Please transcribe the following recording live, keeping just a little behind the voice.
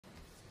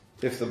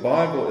If the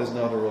Bible is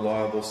not a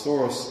reliable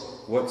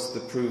source, what's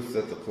the proof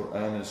that the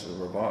Quran is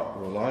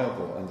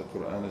reliable and the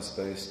Quran is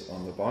based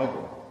on the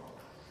Bible?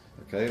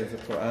 Okay, the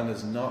Quran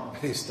is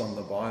not based on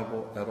the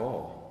Bible at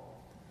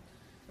all.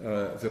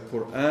 The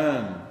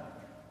Quran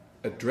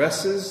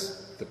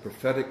addresses the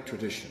prophetic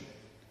tradition.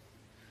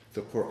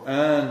 The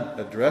Quran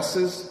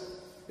addresses,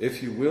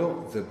 if you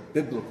will, the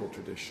biblical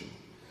tradition.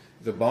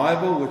 The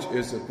Bible, which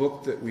is a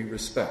book that we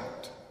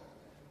respect.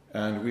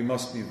 And we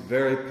must be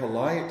very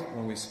polite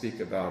when we speak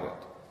about it.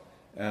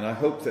 And I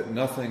hope that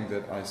nothing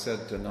that I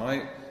said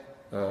tonight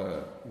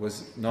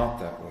was not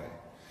that way.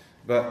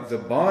 But the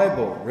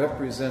Bible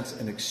represents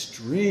an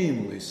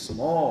extremely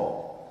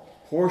small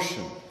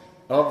portion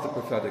of the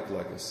prophetic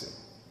legacy.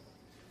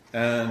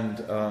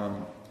 And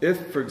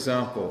if, for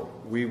example,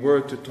 we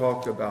were to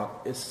talk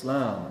about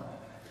Islam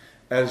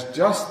as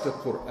just the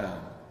Quran,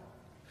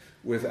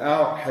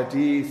 without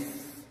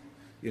hadith,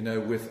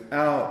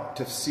 without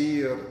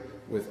tafsir,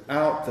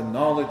 without the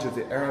knowledge of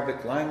the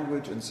Arabic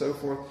language and so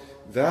forth,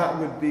 that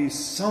would be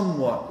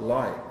somewhat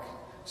like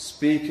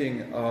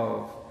speaking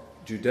of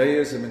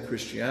Judaism and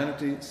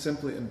Christianity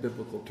simply in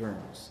biblical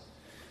terms.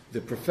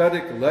 The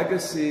prophetic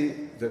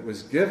legacy that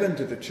was given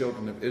to the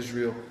children of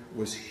Israel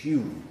was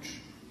huge.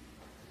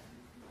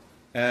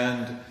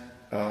 And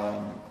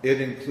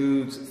it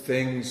includes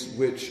things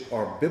which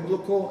are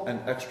biblical and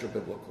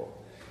extra-biblical.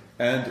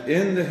 And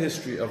in the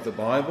history of the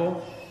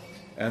Bible,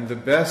 and the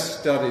best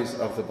studies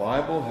of the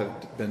Bible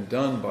have been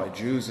done by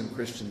Jews and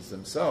Christians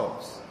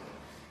themselves.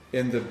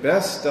 In the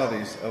best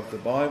studies of the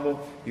Bible,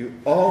 you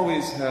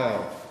always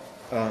have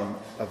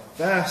a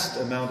vast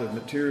amount of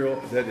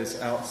material that is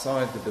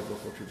outside the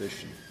biblical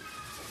tradition.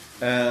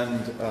 And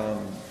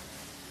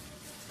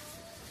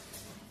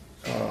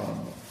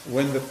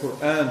when the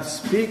Quran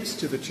speaks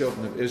to the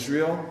children of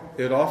Israel,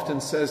 it often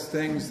says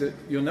things that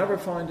you'll never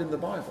find in the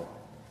Bible.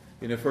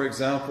 For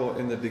example,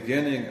 in the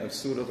beginning of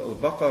Surah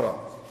Al-Baqarah,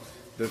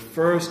 the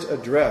first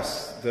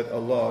address that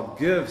Allah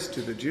gives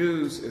to the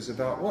Jews is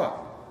about what?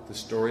 The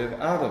story of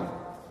Adam,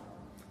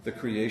 the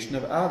creation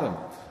of Adam.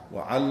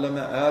 وَعَلَّمَ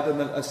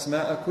آدَمَ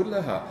الْأَسْمَاءَ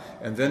كُلَّهَا.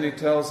 And then He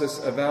tells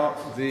us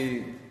about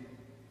the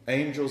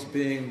angels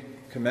being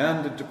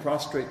commanded to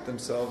prostrate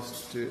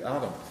themselves to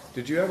Adam.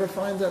 Did you ever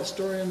find that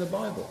story in the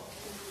Bible?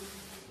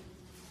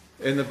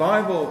 In the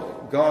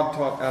Bible, God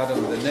taught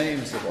Adam the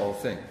names of all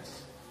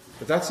things.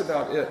 But that's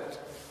about it.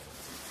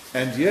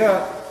 And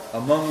yet,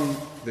 among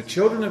the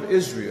children of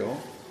Israel,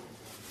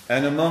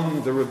 and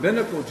among the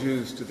rabbinical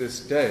Jews to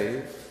this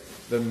day,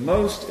 the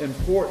most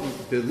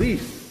important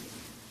belief,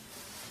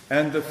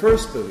 and the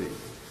first belief,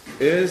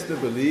 is the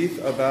belief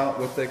about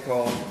what they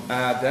call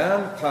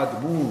Adam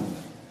Qadmun,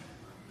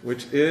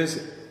 which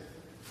is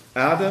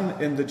Adam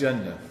in the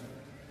Jannah.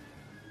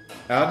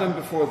 Adam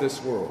before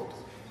this world.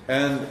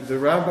 And the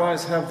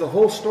rabbis have the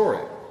whole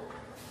story.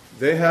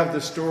 They have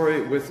the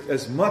story with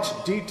as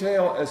much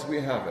detail as we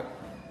have it,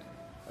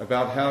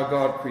 about how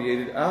God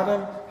created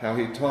Adam, how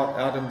He taught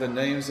Adam the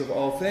names of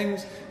all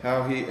things,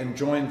 how He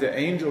enjoined the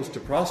angels to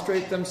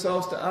prostrate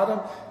themselves to Adam,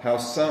 how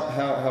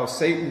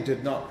Satan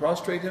did not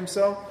prostrate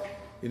himself.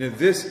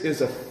 This is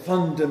a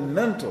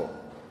fundamental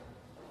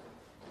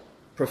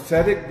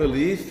prophetic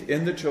belief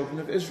in the children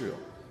of Israel.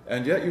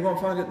 And yet you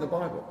won't find it in the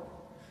Bible.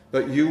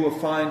 But you will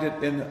find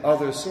it in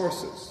other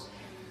sources.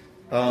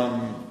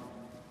 وَمَا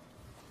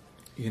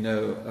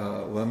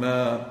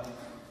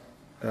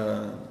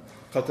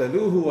قَتَلُوهُ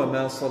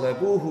وَمَا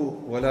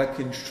صَلَبُوهُ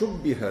وَلَكِنْ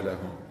شُبِّهَ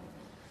لَهُمْ.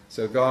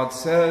 So God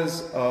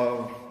says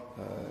of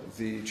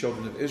the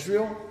children of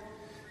Israel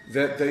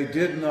that they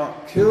did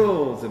not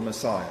kill the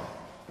Messiah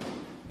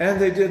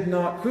and they did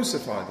not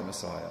crucify the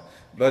Messiah,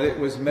 but it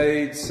was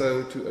made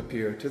so to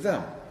appear to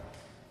them.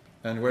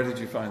 And where did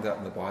you find that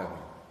in the Bible?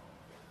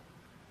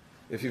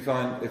 If you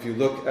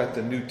look at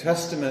the New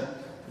Testament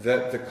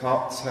that the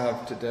Copts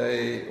have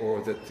today,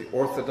 or that the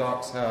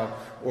Orthodox have,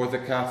 or the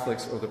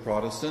Catholics or the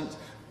Protestants,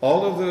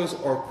 all of those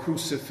are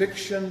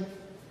crucifixion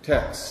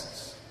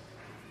texts.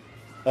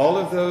 All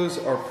of those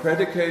are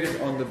predicated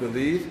on the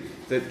belief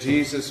that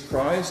Jesus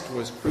Christ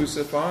was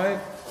crucified,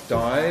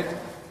 died,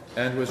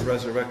 and was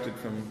resurrected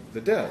from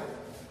the dead.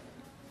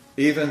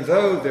 Even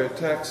though their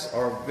texts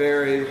are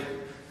very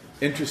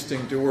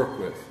interesting to work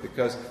with,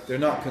 because they're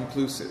not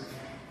conclusive,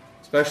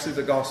 especially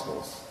the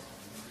Gospels.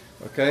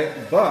 Okay?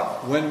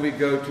 But when we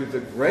go to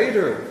the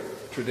greater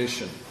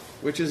tradition,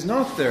 which is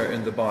not there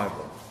in the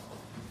Bible,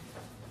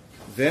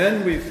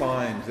 then we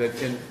find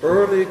that in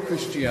early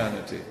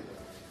Christianity,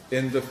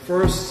 in the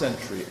 1st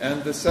century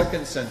and the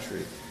 2nd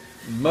century,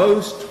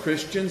 most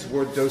Christians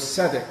were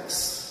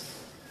docetics.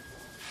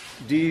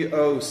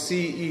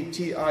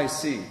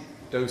 D-O-C-E-T-I-C,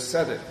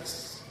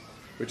 docetics,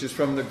 which is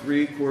from the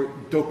Greek word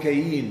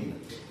dokein.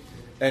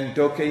 And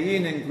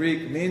dokein in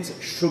Greek means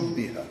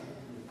shubbiha.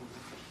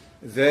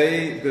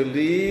 They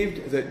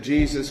believed that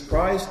Jesus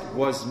Christ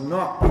was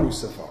not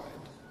crucified.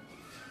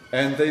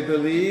 And they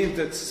believed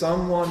that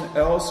someone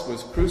else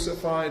was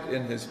crucified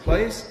in His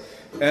place,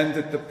 and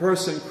that the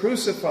person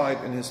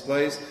crucified in His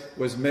place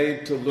was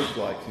made to look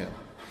like Him.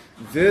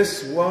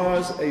 This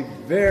was a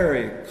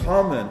very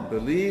common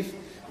belief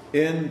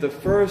in the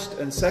 1st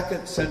and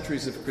 2nd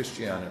centuries of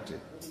Christianity.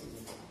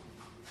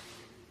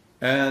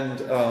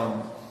 And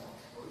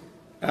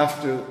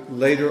after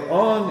later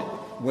on,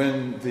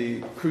 when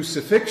the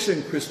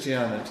crucifixion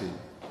Christianity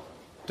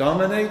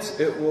dominates,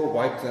 it will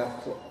wipe that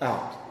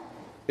out.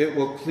 It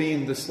will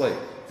clean the slate.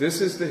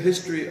 This is the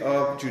history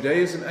of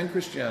Judaism and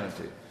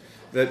Christianity.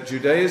 That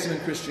Judaism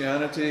and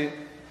Christianity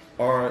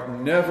are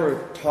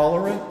never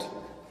tolerant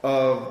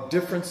of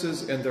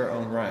differences in their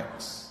own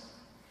ranks.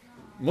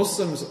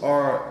 Muslims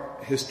are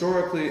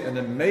historically an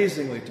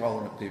amazingly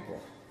tolerant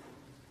people.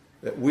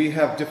 That we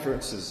have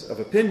differences of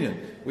opinion,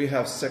 we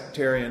have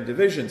sectarian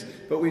divisions,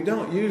 but we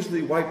don't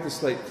usually wipe the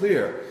slate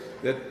clear.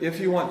 That if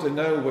you want to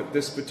know what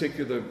this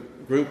particular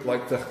group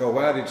like the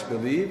Khawarij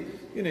believe,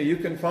 you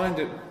can find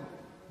it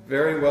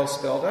very well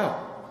spelled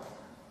out.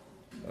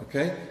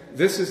 Okay?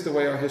 This is the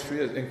way our history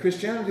is. In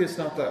Christianity, it's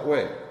not that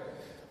way.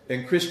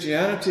 In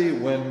Christianity,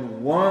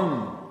 when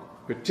one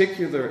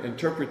particular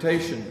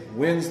interpretation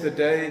wins the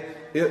day,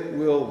 it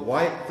will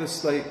wipe the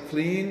slate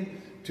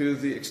clean to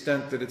the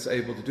extent that it's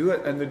able to do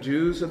it. And the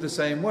Jews are the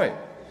same way.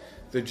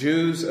 The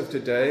Jews of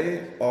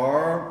today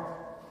are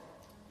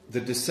the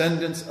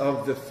descendants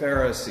of the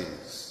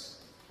Pharisees.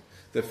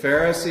 The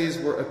Pharisees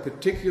were a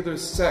particular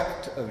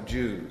sect of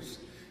Jews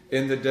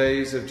in the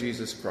days of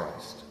Jesus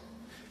Christ.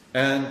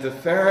 And the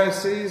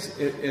Pharisees,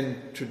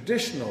 in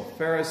traditional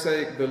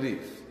Pharisaic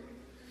belief,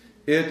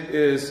 it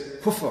is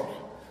kufr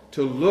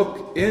to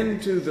look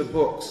into the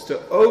books, to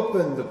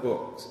open the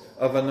books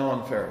of a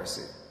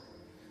non-Pharisee.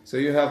 So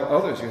you have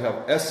others, you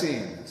have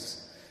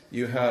Essenes,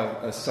 you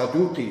have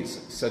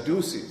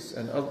Sadducees,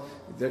 and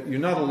you're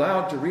not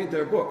allowed to read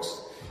their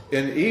books.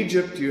 In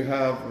Egypt, you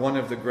have one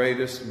of the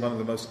greatest, one of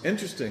the most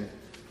interesting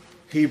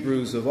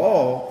Hebrews of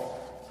all,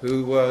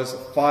 who was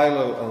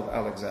Philo of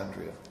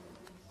Alexandria.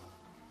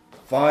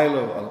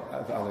 Philo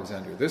of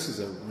Alexandria. This is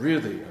a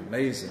really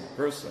amazing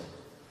person.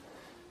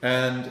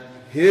 And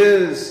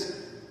his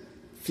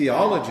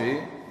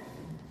theology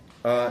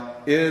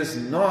is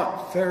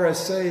not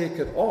Pharisaic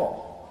at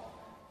all.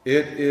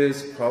 It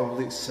is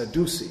probably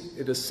Sadducee.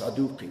 It is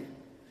Sadduqi.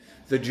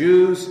 The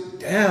Jews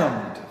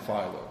damned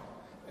Philo,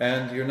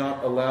 and you're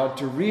not allowed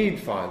to read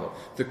Philo.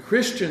 The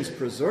Christians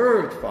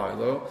preserved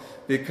Philo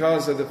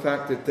because of the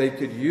fact that they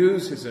could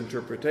use his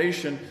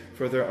interpretation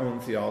for their own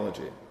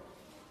theology.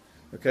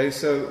 Okay,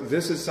 so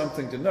this is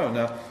something to know.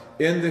 Now,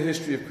 in the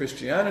history of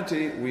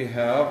Christianity, we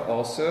have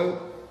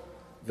also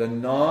the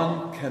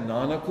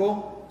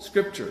non-canonical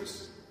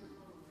scriptures,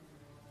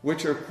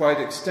 which are quite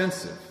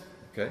extensive.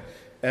 Okay,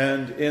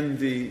 and in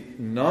the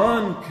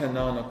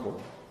non-canonical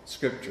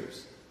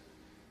scriptures,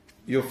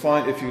 you'll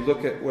find, if you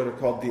look at what are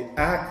called the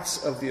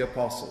Acts of the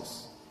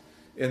Apostles.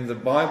 In the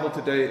Bible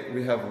today,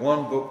 we have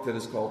one book that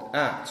is called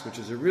Acts, which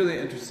is a really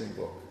interesting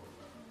book.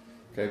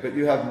 Okay, but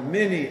you have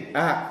many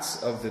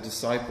acts of the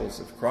disciples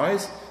of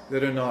Christ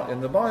that are not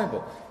in the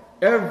Bible.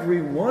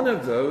 Every one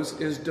of those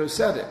is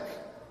docetic,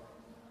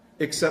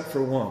 except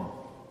for one.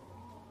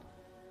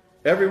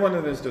 Every one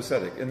of them is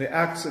docetic. In the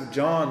Acts of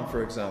John,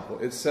 for example,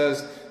 it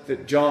says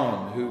that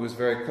John, who was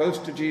very close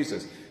to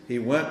Jesus, he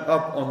went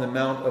up on the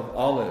Mount of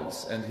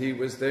Olives, and he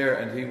was there,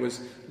 and he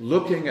was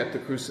looking at the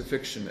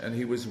crucifixion, and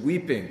he was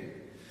weeping.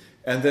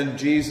 And then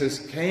Jesus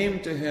came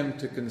to him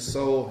to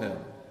console him.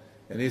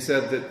 And he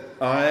said that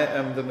I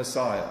am the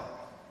Messiah,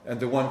 and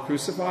the one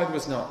crucified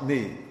was not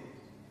me,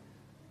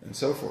 and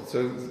so forth.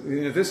 So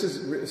this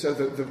is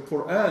the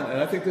Quran, and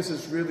I think this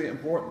is really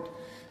important,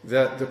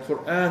 that the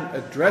Quran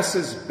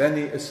addresses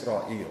Bani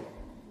Israel,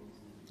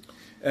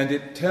 and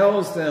it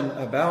tells them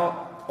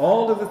about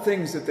all of the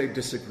things that they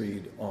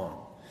disagreed on,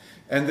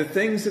 and the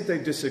things that they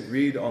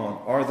disagreed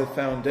on are the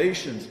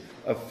foundations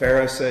of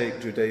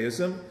Pharisaic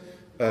Judaism,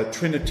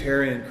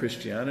 Trinitarian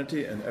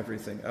Christianity, and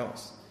everything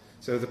else.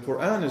 So the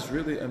Quran is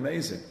really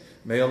amazing.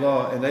 May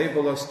Allah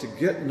enable us to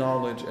get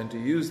knowledge and to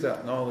use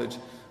that knowledge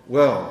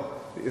well,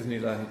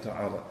 bi'idhnillahi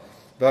ta'ala.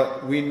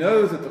 But we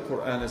know that the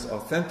Quran is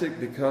authentic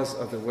because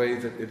of the way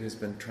that it has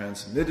been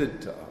transmitted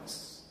to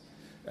us.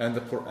 And the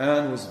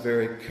Quran was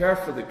very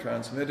carefully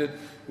transmitted.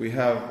 We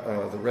have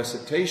the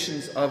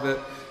recitations of it.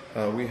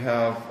 We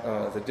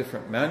have the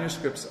different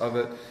manuscripts of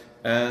it.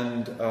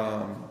 And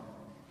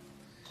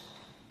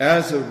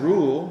as a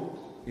rule,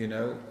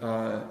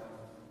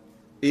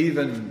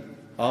 even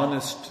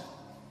honest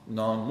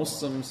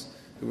non-Muslims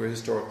who are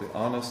historically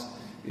honest,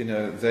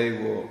 they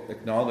will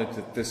acknowledge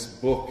that this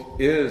book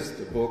is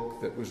the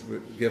book that was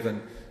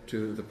given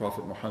to the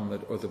Prophet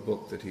Muhammad, or the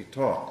book that he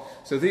taught.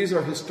 So these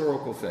are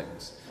historical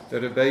things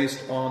that are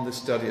based on the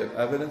study of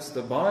evidence.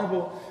 The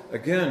Bible,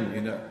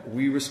 again,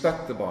 we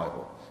respect the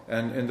Bible.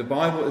 And the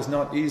Bible is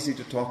not easy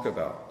to talk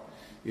about.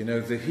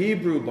 The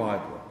Hebrew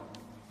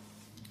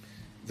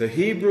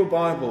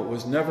Bible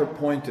was never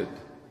pointed.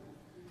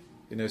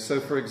 So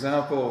for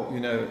example,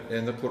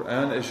 in the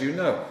Quran, as you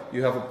know,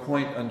 you have a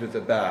point under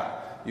the ba.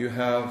 You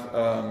have,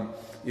 a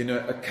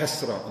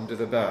kasra under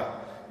the ba.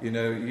 You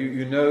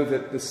know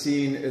that the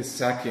scene is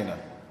sakina.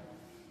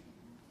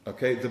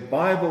 Okay, the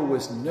Bible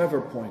was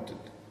never pointed.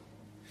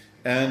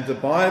 And the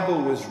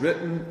Bible was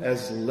written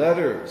as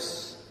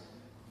letters,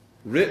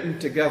 written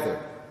together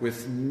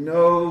with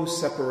no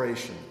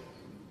separation.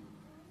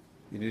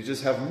 You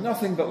just have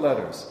nothing but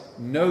letters.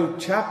 No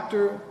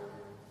chapter,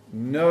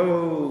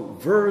 no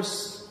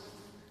verse.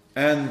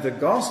 And the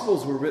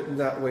Gospels were written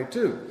that way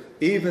too.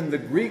 Even the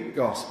Greek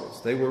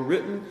Gospels, they were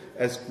written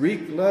as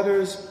Greek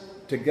letters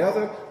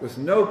together with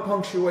no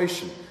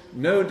punctuation,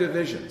 no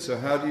division. So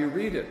how do you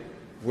read it?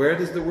 Where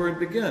does the word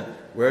begin?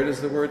 Where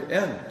does the word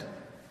end?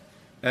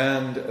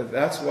 And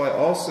that's why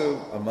also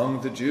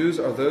among the Jews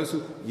are those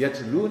who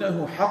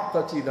يَتْلُونَهُ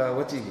حَقَّ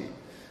تِلَاوَتِهِ.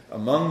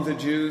 Among the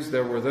Jews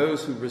there were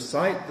those who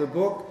recite the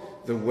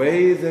book the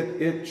way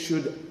that it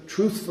should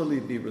truthfully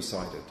be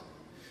recited.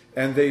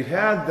 And they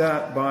had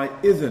that by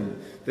idhn.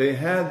 They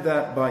had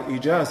that by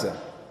ijazah.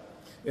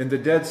 In the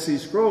Dead Sea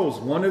Scrolls,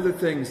 one of the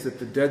things that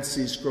the Dead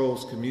Sea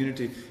Scrolls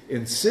community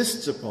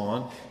insists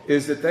upon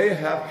is that they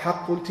have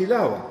haqqul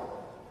tilawa,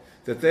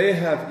 that they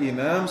have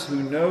imams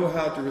who know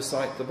how to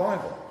recite the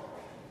Bible.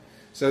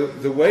 So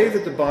the way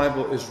that the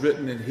Bible is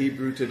written in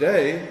Hebrew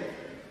today,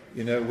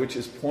 which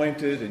is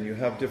pointed and you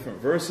have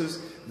different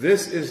verses,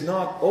 this is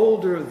not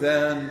older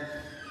than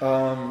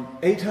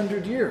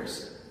 800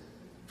 years.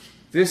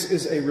 This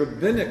is a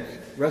rabbinic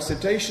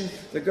recitation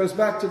that goes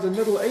back to the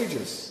Middle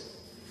Ages.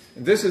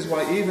 And this is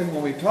why even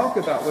when we talk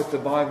about what the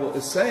Bible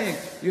is saying,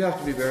 you have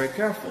to be very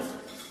careful.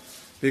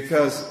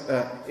 Because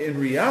in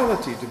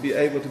reality, to be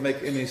able to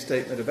make any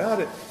statement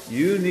about it,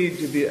 you need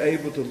to be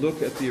able to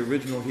look at the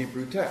original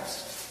Hebrew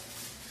text.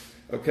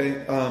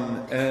 Okay,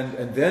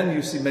 and then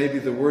you see maybe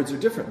the words are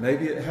different.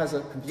 Maybe it has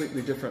a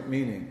completely different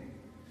meaning.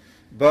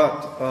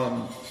 But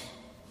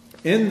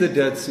in the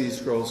Dead Sea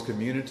Scrolls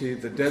community,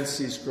 the Dead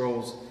Sea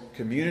Scrolls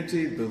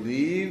community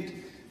believed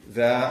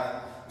that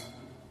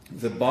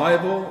the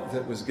Bible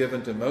that was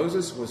given to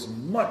Moses was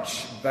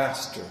much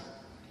vaster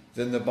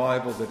than the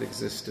Bible that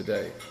exists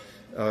today.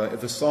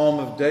 The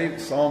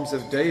Psalms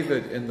of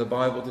David in the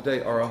Bible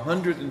today are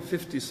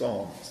 150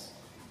 psalms.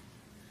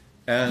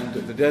 And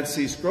the Dead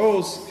Sea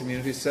Scrolls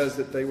community says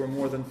that they were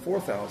more than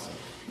 4,000.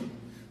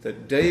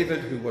 That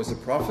David, who was a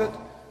prophet,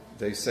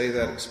 they say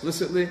that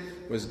explicitly,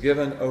 was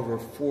given over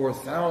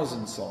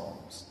 4,000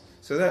 psalms.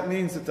 So that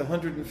means that the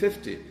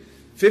 150,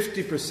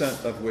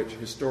 50% of which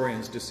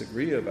historians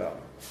disagree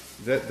about,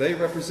 that they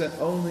represent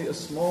only a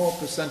small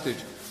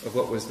percentage of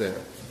what was there.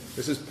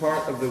 This is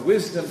part of the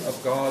wisdom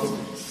of God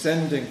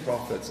sending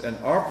prophets. And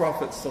our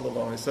Prophet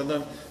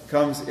ﷺ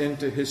comes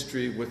into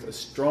history with a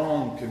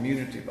strong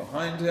community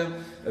behind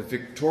him, a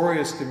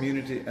victorious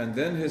community, and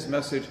then his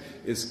message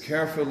is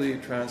carefully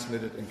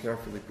transmitted and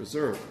carefully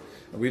preserved.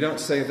 And we don't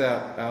say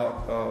that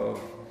out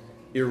of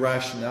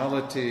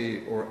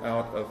irrationality or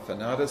out of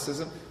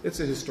fanaticism.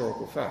 It's a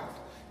historical fact.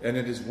 And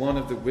it is one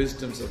of the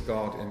wisdoms of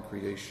God in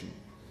creation.